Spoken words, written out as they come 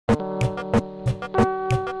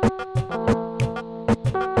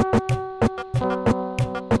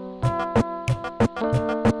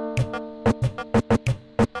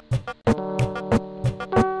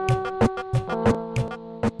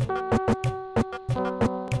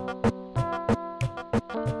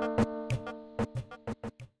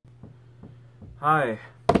Hi.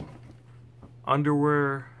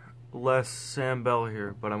 Underwear less Sam Bell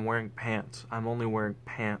here, but I'm wearing pants. I'm only wearing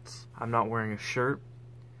pants. I'm not wearing a shirt.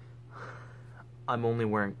 I'm only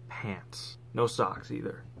wearing pants. No socks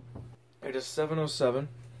either. It is 7:07.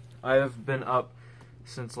 I have been up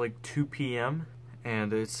since like 2 p.m.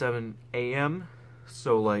 and it's 7 a.m.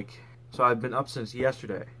 So I've been up since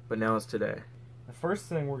yesterday, but now it's today. The first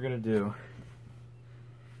thing we're gonna do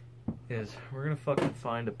is we're gonna fucking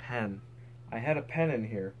find a pen. I had a pen in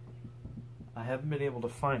here. I haven't been able to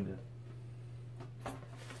find it.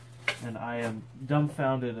 And I am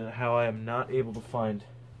dumbfounded at how I am not able to find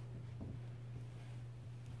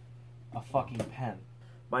a fucking pen.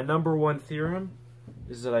 My number one theorem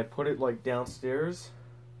is that I put it like downstairs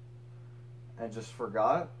and just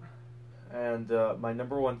forgot. And my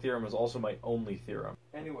number one theorem is also my only theorem.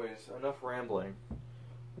 Anyways, enough rambling.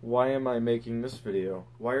 Why am I making this video?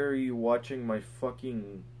 Why are you watching my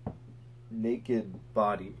fucking naked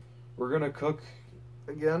body? We're gonna cook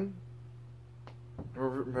again.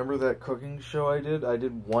 Remember that cooking show I did? I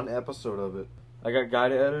did one episode of it. I got Guy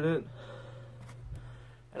to edit it.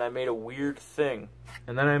 And I made a weird thing.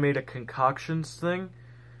 And then I made a concoctions thing.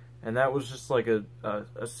 And that was just like a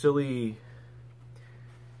silly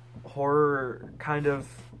horror kind of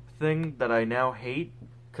thing that I now hate.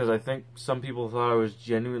 Because I think some people thought I was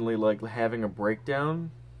genuinely like having a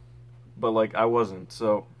breakdown. But like I wasn't.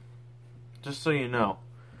 So just so you know,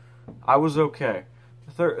 I was okay.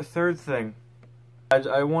 Third thing,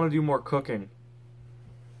 I want to do more cooking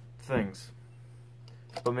things.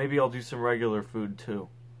 But maybe I'll do some regular food too.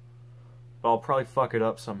 But I'll probably fuck it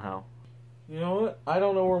up somehow. You know what? I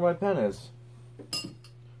don't know where my pen is.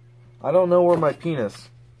 I don't know where my penis.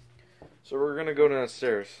 So we're gonna go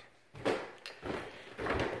downstairs.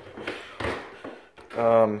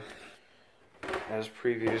 As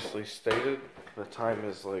previously stated, the time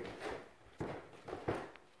is like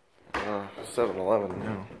 7:11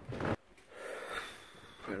 now.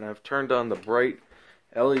 And I've turned on the bright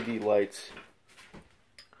LED lights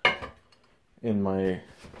in my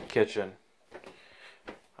kitchen.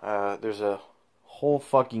 There's a whole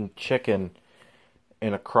fucking chicken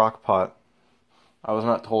in a crock pot. I was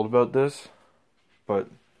not told about this, but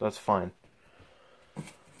that's fine.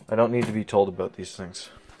 I don't need to be told about these things.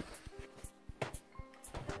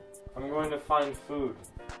 I'm going to find food.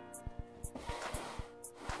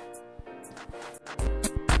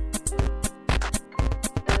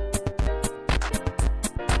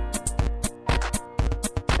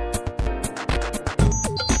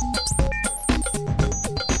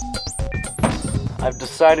 I've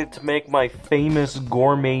decided to make my famous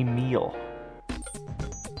gourmet meal.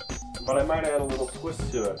 But I might add a little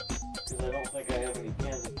twist to it, because I don't think I have any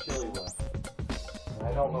cans of chili left. And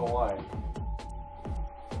I don't know why.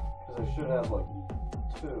 Because I should have like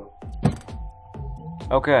 2.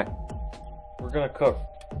 Okay, we're gonna cook.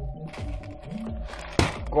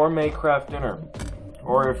 Gourmet Kraft Dinner.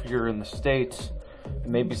 Or if you're in the States,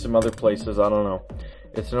 maybe some other places, I don't know.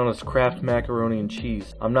 It's known as Kraft macaroni and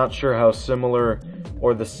cheese. I'm not sure how similar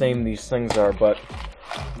or the same these things are, but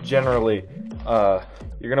generally,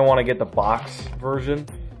 you're gonna want to get the box version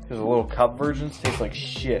because the little cup versions taste like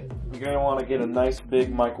shit. You're gonna want to get a nice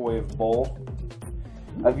big microwave bowl.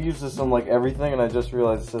 I've used this on like everything, and I just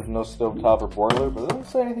realized it says no stovetop or boiler, but it doesn't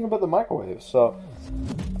say anything about the microwave. So,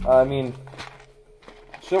 I mean,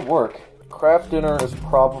 it should work. Kraft Dinner is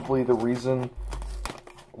probably the reason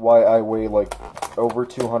why I weigh like over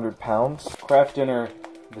 200 pounds. Kraft Dinner,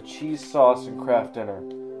 the cheese sauce in Kraft Dinner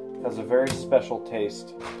has a very special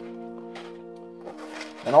taste.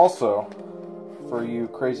 And also, for you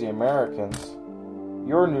crazy Americans,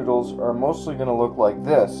 your noodles are mostly going to look like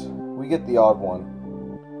this. We get the odd one.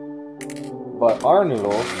 But our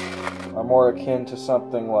noodles are more akin to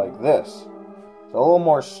something like this. It's a little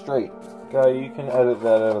more straight. Guy, you can edit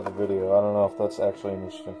that out of the video. I don't know if that's actually an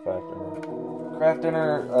interesting fact or not. Kraft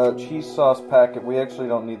Dinner cheese sauce packet. We actually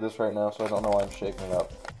don't need this right now, so I don't know why I'm shaking it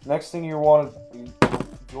up. Next thing you'll want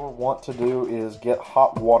to do is get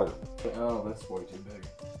hot water. Oh, that's way too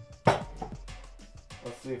big.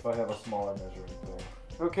 Let's see if I have a smaller measuring thing.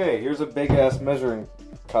 Okay, here's a big ass measuring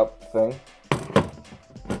cup thing.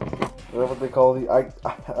 Is that what they call the? I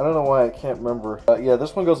don't know why I can't remember. Yeah,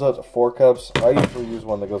 this one goes out to 4 cups. I usually use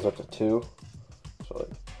one that goes up to 2. So like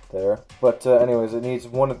there. But anyways, it needs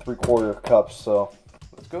 1 3/4 cups. So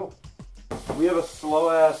let's go. We have a slow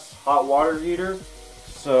ass hot water heater,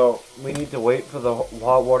 so we need to wait for the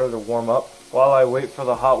hot water to warm up. While I wait for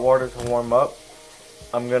the hot water to warm up,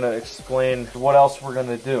 I'm gonna explain what else we're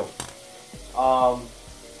gonna do.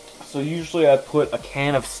 So usually I put a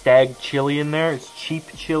can of Stag chili in there. It's cheap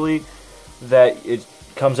chili that is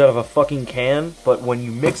comes out of a fucking can, but when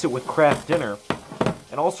you mix it with Kraft Dinner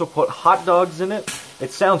and also put hot dogs in it,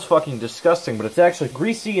 it sounds fucking disgusting, but it's actually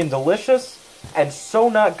greasy and delicious and so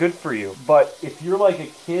not good for you. But if you're like a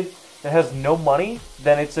kid that has no money,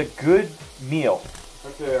 then it's a good meal.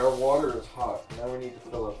 Okay, our water is hot. Now we need to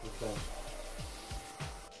fill up the thing.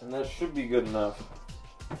 And that should be good enough.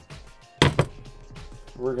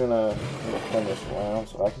 We're gonna turn this around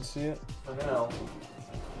so I can see it. For now,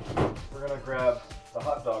 we're gonna grab the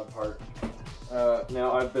hot dog part.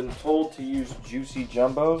 Now I've been told to use juicy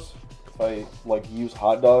jumbos if I like use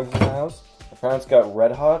hot dogs in the house. My parents got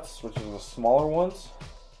Red Hots, which are the smaller ones,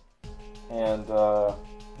 and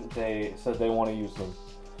they said they want to use them.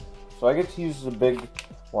 So I get to use the big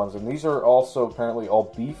ones, and these are also apparently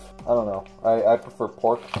all beef. I don't know. I prefer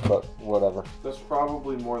pork, but whatever. That's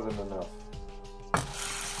probably more than enough.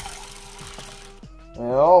 And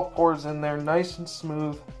it all pours in there nice and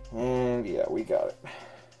smooth, and yeah, we got it.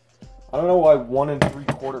 I don't know why 1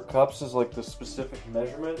 3/4 cups is like the specific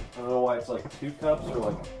measurement. I don't know why it's like 2 cups or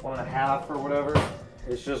like 1.5 or whatever.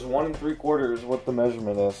 It's just 1 3/4 is what the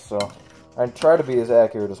measurement is, so I try to be as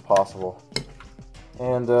accurate as possible.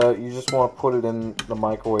 And you just want to put it in the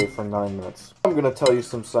microwave for 9 minutes. I'm going to tell you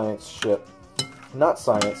some science shit. Not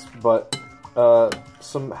science, but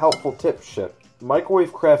some helpful tip shit.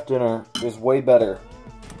 Microwave Kraft Dinner is way better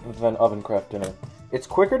than oven Kraft Dinner. It's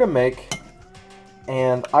quicker to make,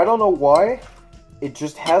 and I don't know why, it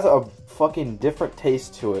just has a fucking different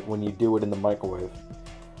taste to it when you do it in the microwave.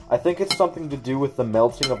 I think it's something to do with the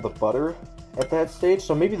melting of the butter at that stage,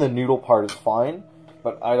 so maybe the noodle part is fine,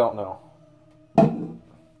 but I don't know.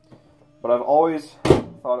 But I've always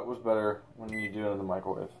thought it was better when you do it in the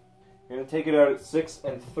microwave. You're going to take it out at 6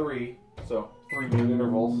 and 3, so 3-minute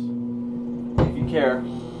intervals, if you care.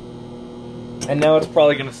 And now it's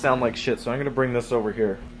probably going to sound like shit, so I'm going to bring this over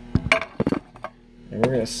here. And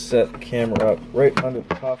we're going to set the camera up right under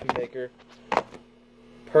the coffee maker.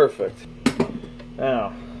 Perfect.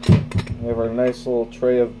 Now, we have our nice little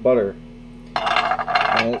tray of butter.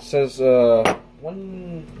 And it says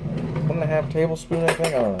 1.5 tablespoons, I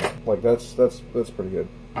think. I don't know. Like that's pretty good.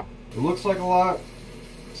 It looks like a lot.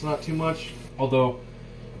 It's not too much. Although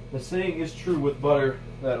the saying is true with butter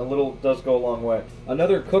that a little does go a long way.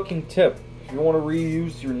 Another cooking tip: if you want to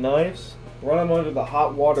reuse your knives, run them under the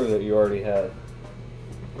hot water that you already had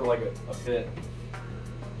for like a bit.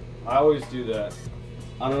 I always do that.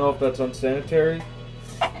 I don't know if that's unsanitary.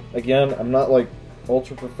 Again, I'm not like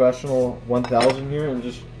ultra professional 1000 here. I'm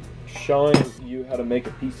just showing you how to make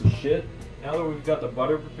a piece of shit. Now that we've got the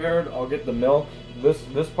butter prepared, I'll get the milk.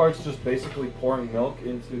 This part's just basically pouring milk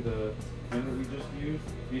into the thing that we just used.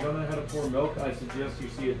 If you don't know how to pour milk, I suggest you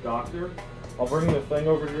see a doctor. I'll bring the thing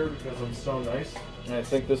over here because I'm so nice. And I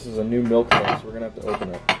think this is a new milk thing, so we're gonna have to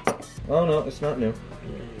open it. Oh no, it's not new.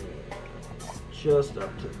 Just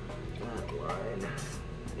up to that line.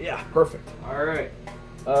 Yeah, perfect. Alright.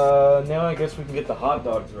 Now I guess we can get the hot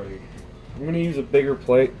dogs ready. I'm going to use a bigger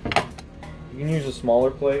plate. You can use a smaller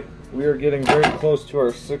plate. We are getting very close to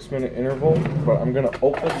our 6-minute interval, but I'm going to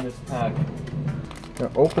open this pack. I'm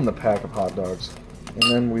going to open the pack of hot dogs, and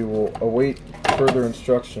then we will await further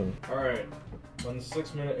instruction. Alright, when the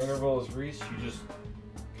 6-minute interval is reached, you just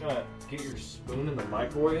kind of get your spoon in the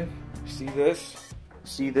microwave. See this?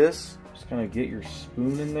 See this? Just kind of get your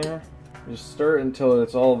spoon in there. Just stir it until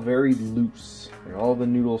it's all very loose. And all the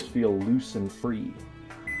noodles feel loose and free.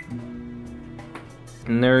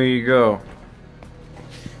 And there you go.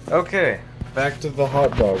 Okay, back to the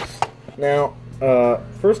hot dogs. Now,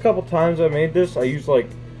 first couple times I made this, I used like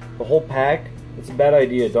the whole pack. It's a bad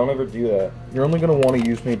idea. Don't ever do that. You're only going to want to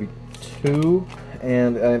use maybe 2.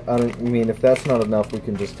 And I mean, if that's not enough, we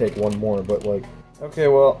can just take 1 more. But like, okay,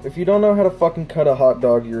 well, if you don't know how to fucking cut a hot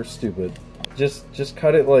dog, you're stupid. Just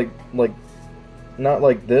cut it like not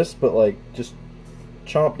like this, but like just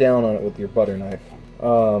chomp down on it with your butter knife.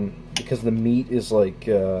 Because the meat is like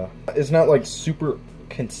it's not like super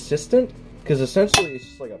consistent. Because essentially it's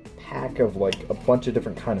just like a pack of like a bunch of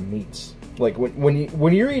different kind of meats. Like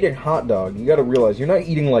when you're eating hot dog, you got to realize you're not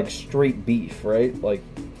eating like straight beef, right? Like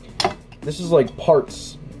this is like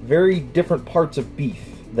parts, very different parts of beef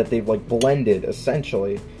that they've like blended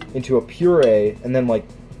essentially into a puree and then like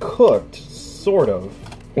cooked, sort of,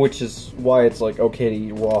 which is why it's like okay to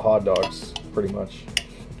eat raw hot dogs, pretty much.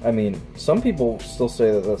 I mean, some people still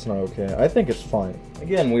say that that's not okay. I think it's fine.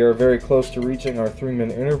 Again, we are very close to reaching our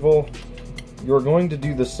 3-minute interval. You're going to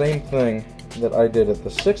do the same thing that I did at the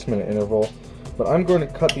 6-minute interval, but I'm going to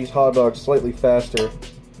cut these hot dogs slightly faster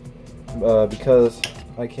because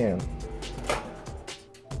I can.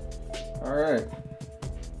 Alright,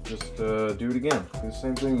 just do it again. Do the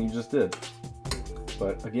same thing you just did.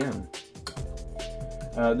 but again,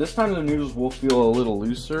 this time the noodles will feel a little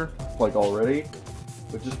looser, like already,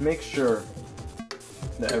 but just make sure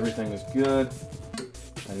that everything is good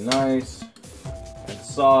and nice and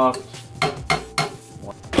soft.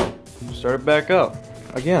 Start it back up.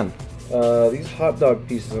 Again, these hot dog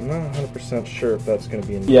pieces, I'm not 100% sure if that's going to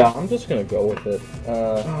be enough. Yeah, I'm just going to go with it.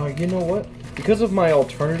 You know what? Because of my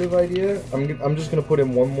alternative idea, I'm just going to put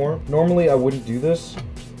in one more. Normally I wouldn't do this,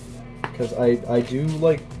 because I do,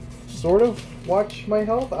 like, sort of watch my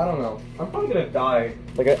health. I don't know. I'm probably going to die.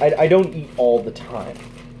 Like, I don't eat all the time.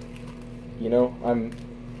 You know?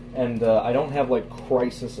 I don't have, like,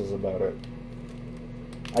 crises about it.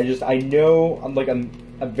 I know,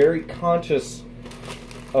 I'm very conscious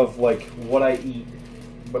of, like, what I eat,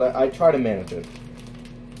 but I try to manage it.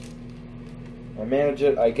 I manage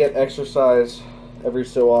it, I get exercise every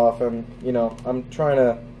so often, you know, I'm trying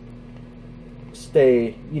to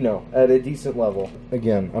stay, you know, at a decent level.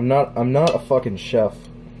 Again, I'm not a fucking chef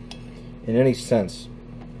in any sense.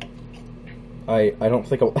 I don't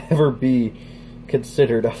think I'll ever be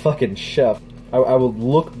considered a fucking chef. I will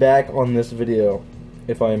look back on this video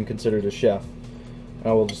if I am considered a chef.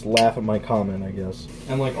 I will just laugh at my comment, I guess.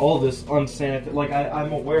 And like all this unsanitary, like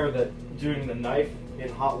I'm aware that doing the knife in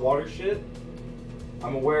hot water shit,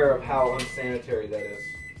 I'm aware of how unsanitary that is.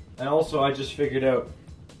 And also I just figured out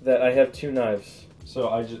that I have 2 knives. So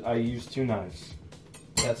I use 2 knives.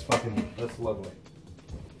 That's lovely.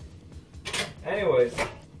 Anyways,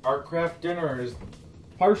 our craft dinner is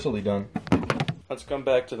partially done. Let's come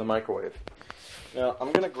back to the microwave. Now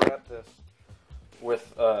I'm gonna grab this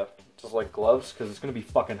with just like gloves, because it's going to be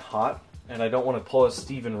fucking hot, and I don't want to pull a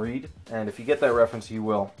Stephen Reed, and if you get that reference, you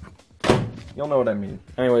will. You'll know what I mean.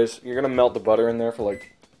 Anyways, you're going to melt the butter in there for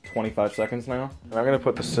like 25 seconds now, and I'm going to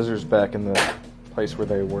put the scissors back in the place where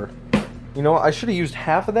they were. You know what, I should have used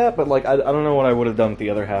half of that, but like, I don't know what I would have done with the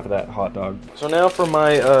other half of that hot dog. So now for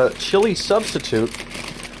my chili substitute,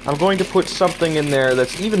 I'm going to put something in there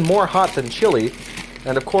that's even more hot than chili,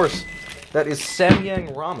 and of course, that is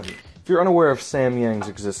Samyang ramen. If you're unaware of Samyang's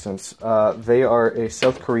existence, they are a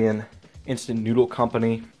South Korean instant noodle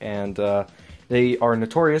company, and they are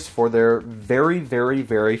notorious for their very, very,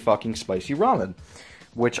 very fucking spicy ramen,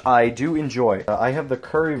 which I do enjoy. I have the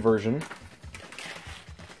curry version,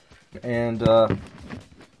 and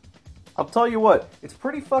I'll tell you what, it's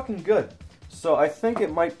pretty fucking good. So I think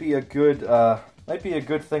it might be a good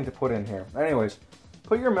thing to put in here. Anyways,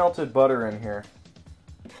 put your melted butter in here.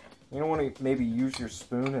 You don't want to maybe use your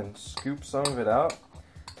spoon and scoop some of it out,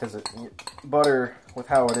 because butter, with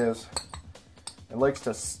how it is, it likes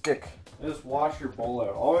to stick. Just wash your bowl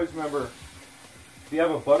out. Always remember, if you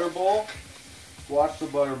have a butter bowl, wash the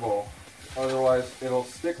butter bowl. Otherwise, it'll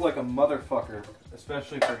stick like a motherfucker,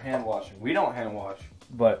 especially for hand washing. We don't hand wash,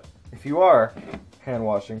 but if you are hand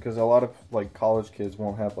washing, because a lot of like college kids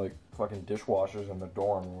won't have like fucking dishwashers in the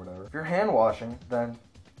dorm or whatever. If you're hand washing, then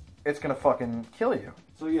it's gonna fucking kill you.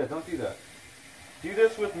 So yeah, don't do that. Do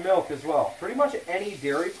this with milk as well. Pretty much any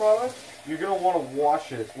dairy product, you're gonna want to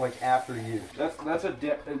wash it like after use. That's a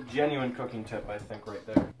genuine cooking tip, I think, right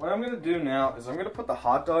there. What I'm gonna do now is I'm gonna put the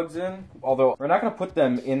hot dogs in. Although we're not gonna put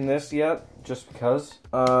them in this yet, just because.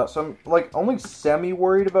 So I'm like only semi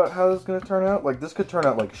worried about how this is gonna turn out. Like this could turn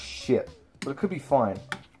out like shit, but it could be fine.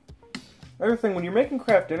 Another thing, when you're making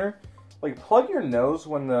craft dinner, like plug your nose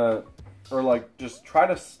when or like just try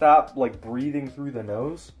to stop like breathing through the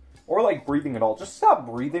nose. Or like breathing at all. Just stop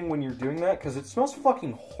breathing when you're doing that, because it smells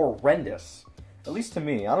fucking horrendous. At least to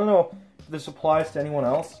me. I don't know if this applies to anyone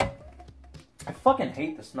else. I fucking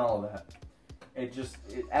hate the smell of that. It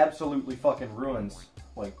absolutely fucking ruins,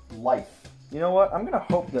 like, life. You know what? I'm gonna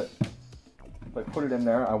hope that if I put it in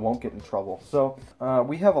there, I won't get in trouble. So,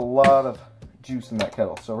 we have a lot of juice in that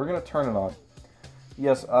kettle, so we're gonna turn it on.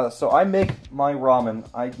 Yes, so I make my ramen,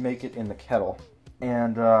 I make it in the kettle.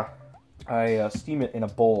 And, I steam it in a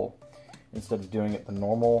bowl instead of doing it the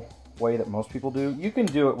normal way that most people do. You can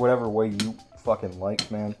do it whatever way you fucking like,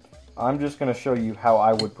 man. I'm just going to show you how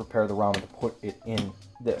I would prepare the ramen to put it in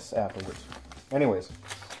this afterwards. Anyways,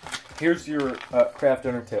 here's your craft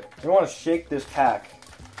dinner tip. You want to shake this pack.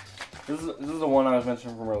 This is the one I was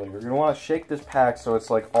mentioning from earlier. You're going to want to shake this pack so it's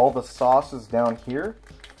like all the sauce is down here.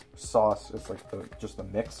 Sauce, it's like just the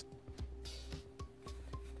mix.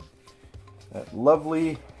 That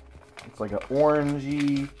lovely... It's like an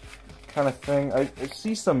orangey kind of thing. I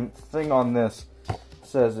see some thing on this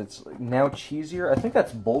says it's now cheesier. I think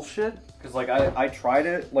that's bullshit, because like I tried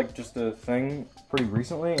it, like just a thing pretty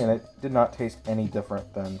recently, and it did not taste any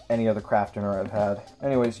different than any other craft dinner I've had.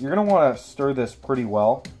 Anyways, you're going to want to stir this pretty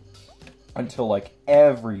well until like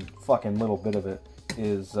every fucking little bit of it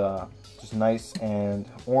is just nice and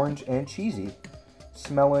orange and cheesy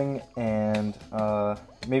smelling, and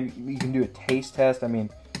maybe you can do a taste test. I mean,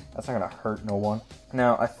 that's not gonna hurt no one.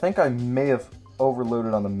 Now, I think I may have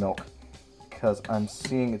overloaded on the milk because I'm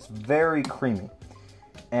seeing it's very creamy.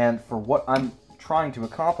 And for what I'm trying to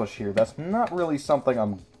accomplish here, that's not really something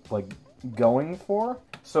I'm like going for.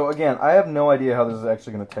 So again, I have no idea how this is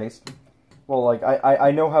actually gonna taste. Well, like,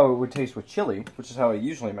 I know how it would taste with chili, which is how I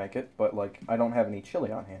usually make it, but like, I don't have any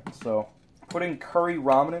chili on hand. So putting curry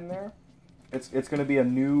ramen in there, it's gonna be a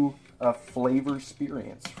new flavor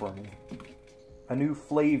experience for me. A new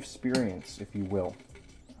flav experience, if you will.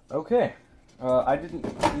 Okay, I didn't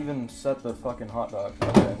even set the fucking hot dog.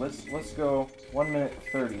 Okay, let's go 1 minute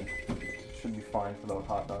 30. Should be fine for those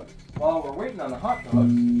hot dogs. While we're waiting on the hot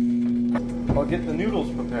dogs, I'll get the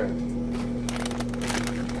noodles prepared.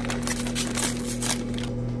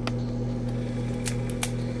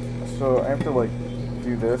 So I have to like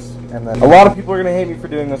do this, and then a lot of people are gonna hate me for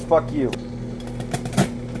doing this. Fuck you.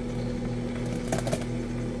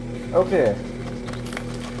 Okay.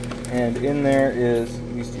 And in there is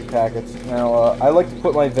these 2 packets. Now, I like to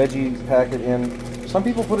put my veggie packet in. Some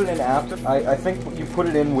people put it in after. I think you put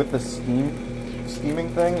it in with the steaming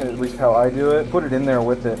thing, at least how I do it. Put it in there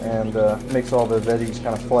with it, and makes all the veggies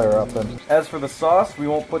kind of flare up. And as for the sauce, we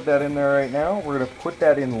won't put that in there right now. We're going to put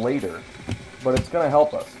that in later, but it's going to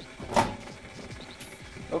help us.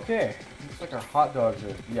 Okay, looks like our hot dogs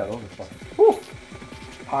are, yeah, those are fun. Whew!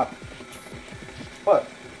 Hot. But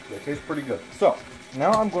they taste pretty good. So,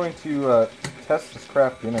 now I'm going to test this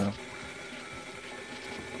Kraft Dinner.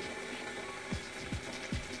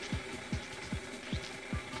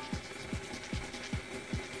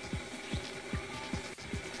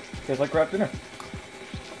 Tastes like Kraft Dinner.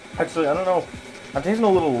 Actually, I don't know. I'm tasting a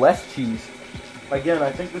little less cheese. Again,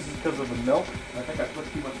 I think this is because of the milk. I think I put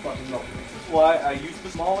too much fucking milk. This is why I used the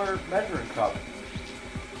smaller measuring cup.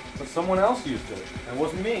 But someone else used it. It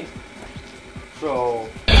wasn't me. So...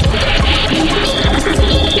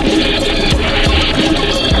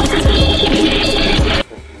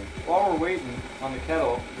 while we're waiting on the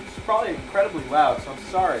kettle, which is probably incredibly loud, so I'm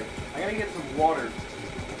sorry. I gotta get some water.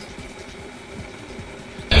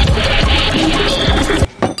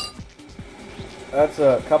 That's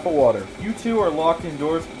a cup of water. You two are locked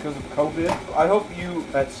indoors because of COVID. I hope you,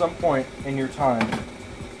 at some point in your time,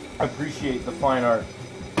 appreciate the fine art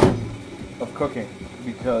of cooking,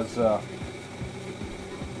 because I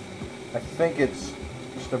think it's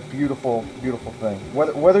just a beautiful, beautiful thing.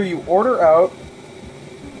 Whether you order out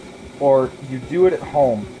or you do it at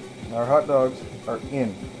home, our hot dogs are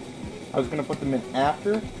in. I was going to put them in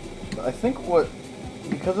after, but I think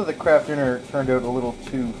because of the Kraft Dinner turned out a little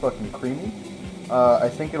too fucking creamy, I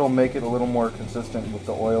think it'll make it a little more consistent with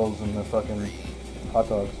the oils and the fucking hot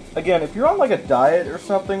dogs. Again, if you're on like a diet or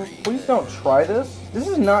something, please don't try this. This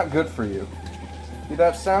is not good for you. See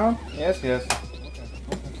that sound? Yes, yes.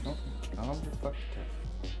 Okay. Calm your fucking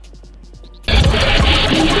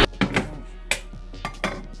tits.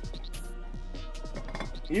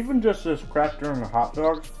 Even just this Kraft Dinner hot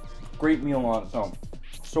dogs, great meal on its own.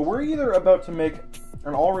 So we're either about to make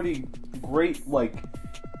an already great, like,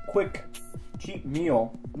 quick, cheap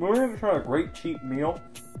meal. We're going to turn a great cheap meal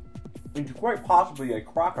into quite possibly a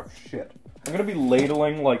crock of shit. I'm going to be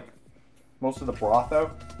ladling, like, most of the broth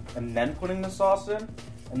out, and then putting the sauce in,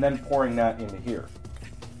 and then pouring that into here.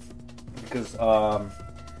 Because,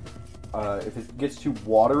 if it gets too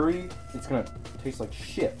watery, it's going to taste like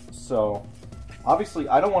shit. So, obviously,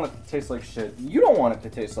 I don't want it to taste like shit. You don't want it to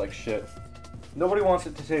taste like shit. Nobody wants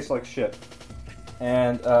it to taste like shit.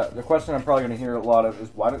 And the question I'm probably going to hear a lot of is,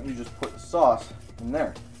 why don't you just put the sauce in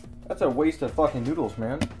there? That's a waste of fucking noodles,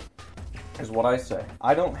 man, is what I say.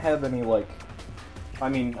 I don't have any, like, I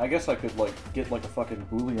mean, I guess I could, like, get, like, a fucking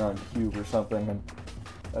bouillon cube or something, and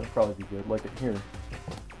that'd probably be good. Like it here.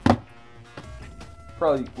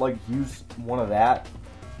 Probably, like, use one of that.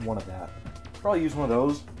 Probably use one of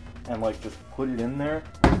those and, like, just put it in there.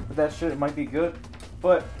 But that shit, it might be good.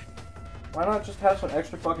 But why not just have some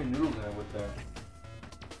extra fucking noodles in it with that?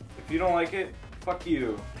 If you don't like it, fuck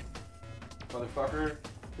you, motherfucker.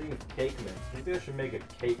 Speaking of cake mix, maybe I should make a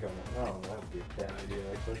cake on it. Oh, that would be a bad idea,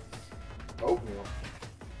 actually. Oatmeal.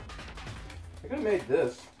 I could have made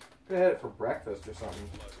this. Could have had it for breakfast or something.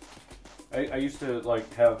 I used to,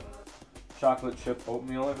 like, have chocolate chip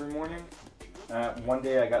oatmeal every morning. One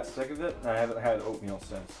day I got sick of it, and I haven't had oatmeal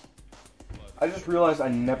since. I just realized I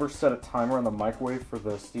never set a timer on the microwave for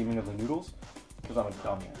the steaming of the noodles, because I'm a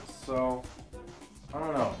dumbass. So, I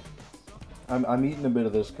don't know. I'm eating a bit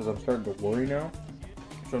of this because I'm starting to worry now.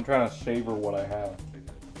 So I'm trying to savor what I have.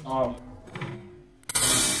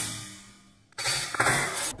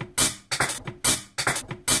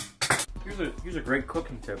 here's a great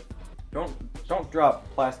cooking tip. Don't drop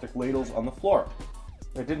plastic ladles on the floor.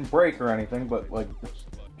 It didn't break or anything, but like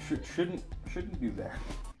shouldn't do that.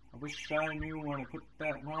 I wish I knew when I put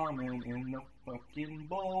that ramen in the fucking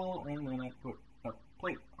bowl and then I put a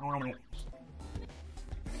plate on it.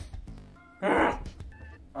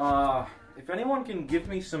 If anyone can give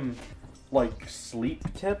me some like sleep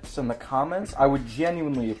tips in the comments, I would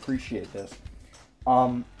genuinely appreciate this.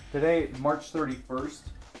 Today, March 31st,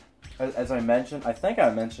 as I mentioned, I think I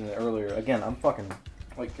mentioned it earlier. Again, I'm fucking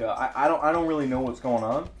like I don't really know what's going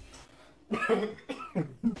on,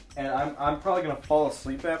 and I'm probably gonna fall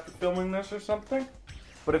asleep after filming this or something.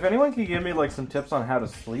 But if anyone can give me like some tips on how to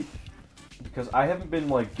sleep, because I haven't been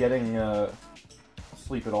like getting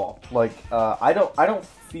sleep at all. Like I don't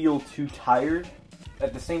feel too tired.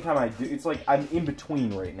 At the same time I do. It's like I'm in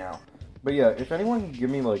between right now. But yeah, if anyone can give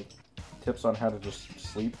me like tips on how to just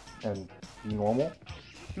sleep and be normal,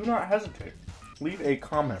 do not hesitate. Leave a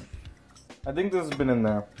comment. I think this has been in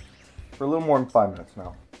there for a little more than 5 minutes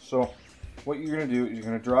now. So what you're gonna do is you're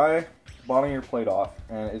gonna dry the bottom of your plate off,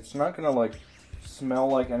 and it's not gonna like smell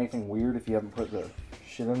like anything weird if you haven't put the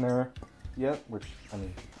shit in there yet, which I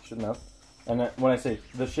mean shouldn't have. And when I say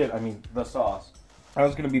the shit, I mean the sauce. Now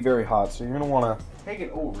it's gonna be very hot, so you're gonna wanna take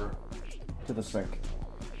it over to the sink.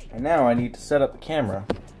 And now I need to set up the camera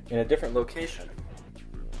in a different location.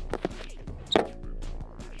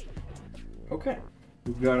 Okay,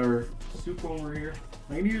 we've got our soup over here.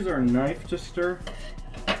 I'm gonna use our knife to stir.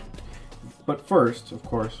 But first, of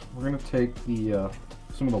course, we're gonna take the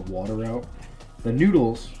some of the water out. The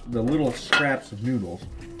noodles, the little scraps of noodles,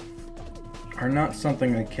 are not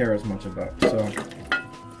something I care as much about, so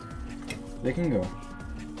they can go.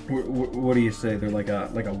 What do you say? They're like a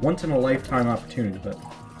once in a lifetime opportunity, but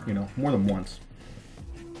you know, more than once.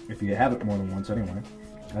 If you have it more than once, anyway.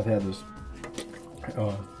 I've had this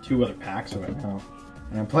 2 other packs of it now,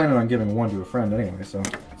 and I'm planning on giving one to a friend anyway. So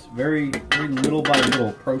it's very little by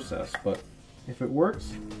little process, but if it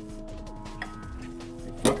works,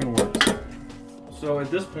 it fucking works. So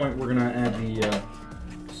at this point, we're gonna add the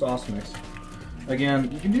sauce mix.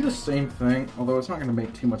 Again, you can do the same thing, although it's not going to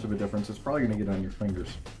make too much of a difference. It's probably going to get on your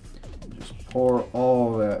fingers. Just pour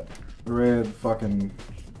all that red fucking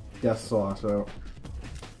death sauce out.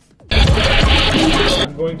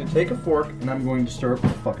 I'm going to take a fork and I'm going to stir up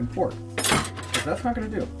with a fucking fork. But that's not going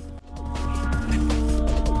to do.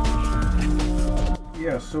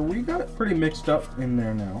 Yeah, so we got it pretty mixed up in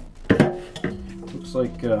there now. Looks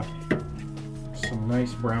like some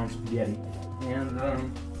nice brown spaghetti.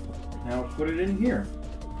 And now put it in here.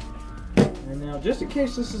 And now, just in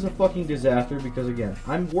case this is a fucking disaster, because again,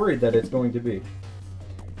 I'm worried that it's going to be.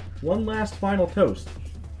 One last final toast.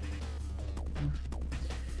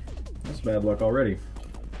 That's bad luck already.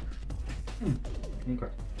 Okay.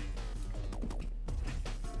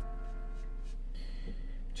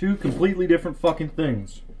 2 completely different fucking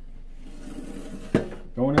things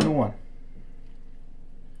going into one.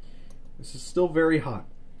 This is still very hot.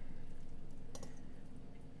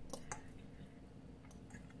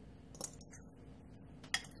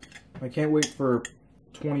 I can't wait for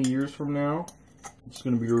 20 years from now. It's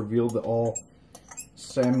going to be revealed that all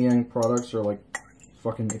Samyang products are like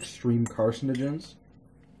fucking extreme carcinogens.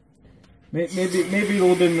 Maybe a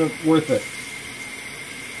little bit worth it.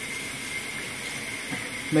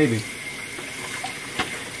 Maybe.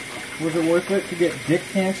 Was it worth it to get dick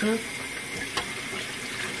cancer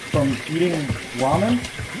from eating ramen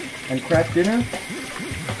and Kraft Dinner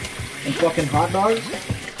and fucking hot dogs?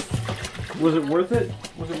 Was it worth it?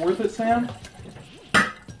 Was it worth it, Sam?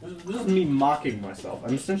 This is me mocking myself.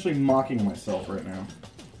 I'm essentially mocking myself right now.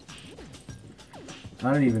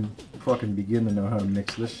 I don't even fucking begin to know how to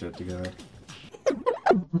mix this shit together.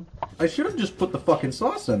 I should have just put the fucking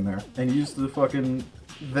sauce in there and used the fucking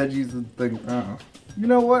veggies and thing. You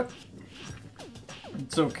know what?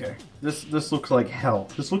 It's okay. This looks like hell.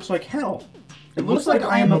 This looks like hell. It looks like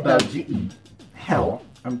I am about to eat hell.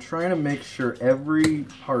 I'm trying to make sure every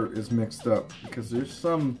part is mixed up because there's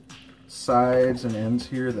some sides and ends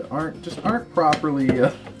here that aren't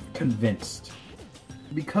properly convinced.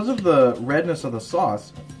 Because of the redness of the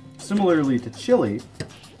sauce, similarly to chili,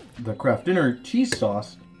 the Kraft Dinner cheese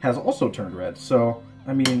sauce has also turned red. So,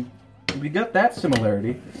 I mean, we got that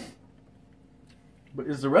similarity, but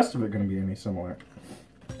is the rest of it going to be any similar?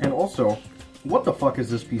 And also, what the fuck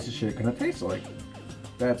is this piece of shit going to taste like?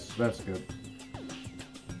 That's good.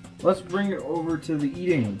 Let's bring it over to the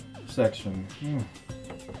eating section.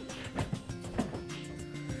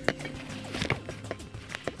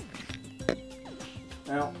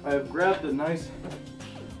 Now, I've grabbed a nice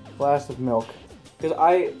glass of milk, because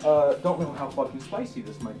I don't know how fucking spicy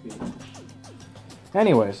this might be.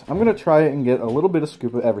 Anyways, I'm gonna try it and get a little bit of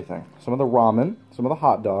scoop of everything. Some of the ramen, some of the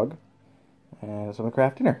hot dog, and some of the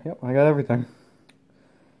craft dinner. Yep, I got everything.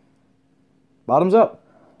 Bottoms up.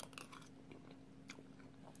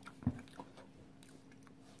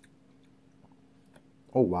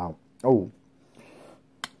 Oh, wow. Oh.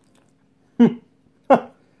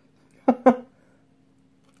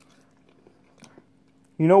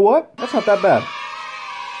 You know what? That's not that bad.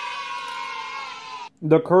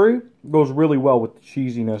 The curry goes really well with the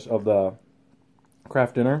cheesiness of the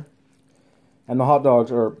craft dinner. And the hot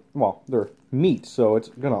dogs are, well, they're meat, so it's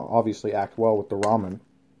going to obviously act well with the ramen.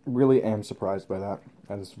 Really am surprised by that.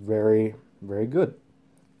 And it's very, very good.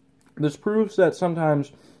 This proves that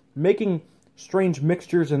sometimes making strange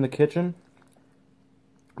mixtures in the kitchen,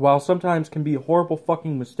 while sometimes can be a horrible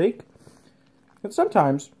fucking mistake, can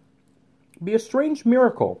sometimes be a strange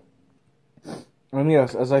miracle. And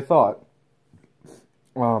yes, as I thought,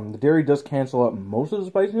 the dairy does cancel out most of the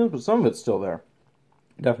spiciness, but some of it's still there.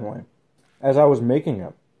 Definitely. As I was making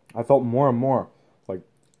it, I felt more and more like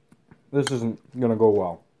this isn't gonna go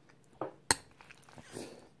well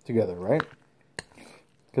together, right?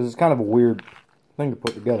 Because it's kind of a weird thing to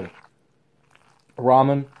put together.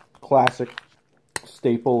 Ramen, classic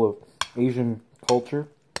staple of Asian culture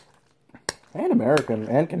and American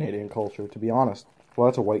and Canadian culture, to be honest. Well,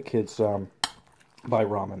 that's a white kid's buy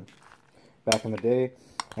ramen back in the day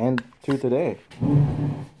and to today.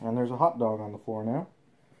 And there's a hot dog on the floor now.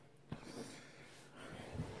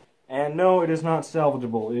 And no, it is not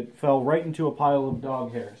salvageable. It fell right into a pile of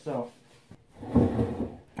dog hair, so.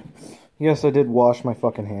 Yes, I did wash my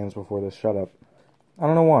fucking hands before this. Shut up. I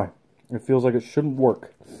don't know why. It feels like it shouldn't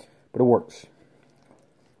work, but it works.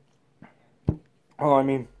 Oh, I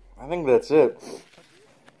mean, I think that's it.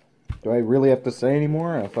 Do I really have to say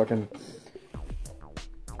anymore?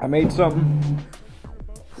 I made something.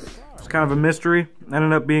 It's kind of a mystery.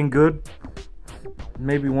 Ended up being good.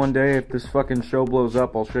 Maybe one day, if this fucking show blows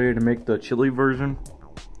up, I'll show you to make the chili version.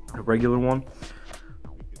 A regular one.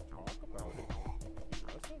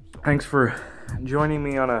 Thanks for joining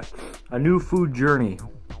me on a new food journey.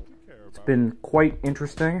 It's been quite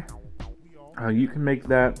interesting. You can make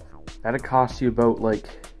that. That'd cost you about like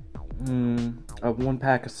a 1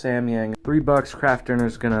 pack of Samyang. $3 craft dinner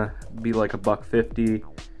is gonna be like $1.50.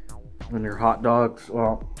 And your hot dogs,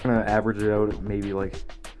 well, I'm gonna average it out at maybe like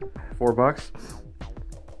 $4.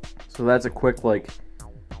 So that's a quick, like,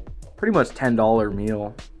 pretty much $10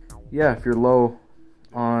 meal. Yeah, if you're low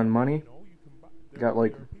on money, got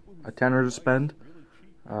like a tenner to spend,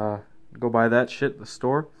 go buy that shit at the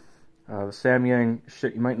store. The Samyang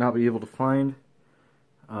shit you might not be able to find.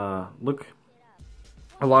 Look,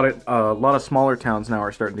 a lot of smaller towns now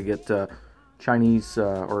are starting to get Chinese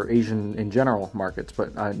or Asian in general markets,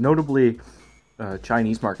 but notably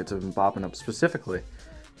Chinese markets have been popping up specifically.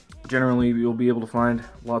 Generally, you'll be able to find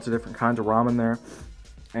lots of different kinds of ramen there,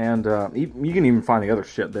 and you can even find the other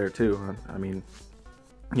shit there too. I mean,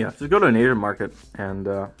 yeah, just go to an Asian market and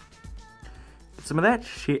get some of that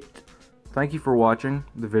shit. Thank you for watching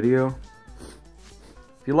the video.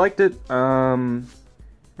 If you liked it,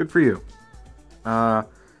 good for you.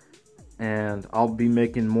 And I'll be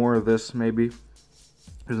making more of this maybe,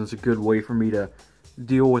 because it's a good way for me to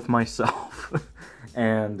deal with myself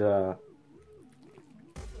and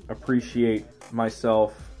appreciate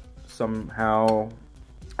myself somehow.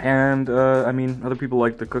 And I mean, other people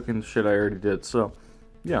like the cooking shit I already did, so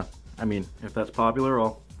yeah, I mean, if that's popular,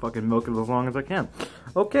 I'll fucking milk it as long as I can.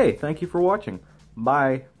 Okay, thank you for watching.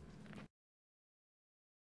 Bye.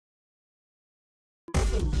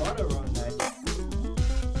 Butter on that.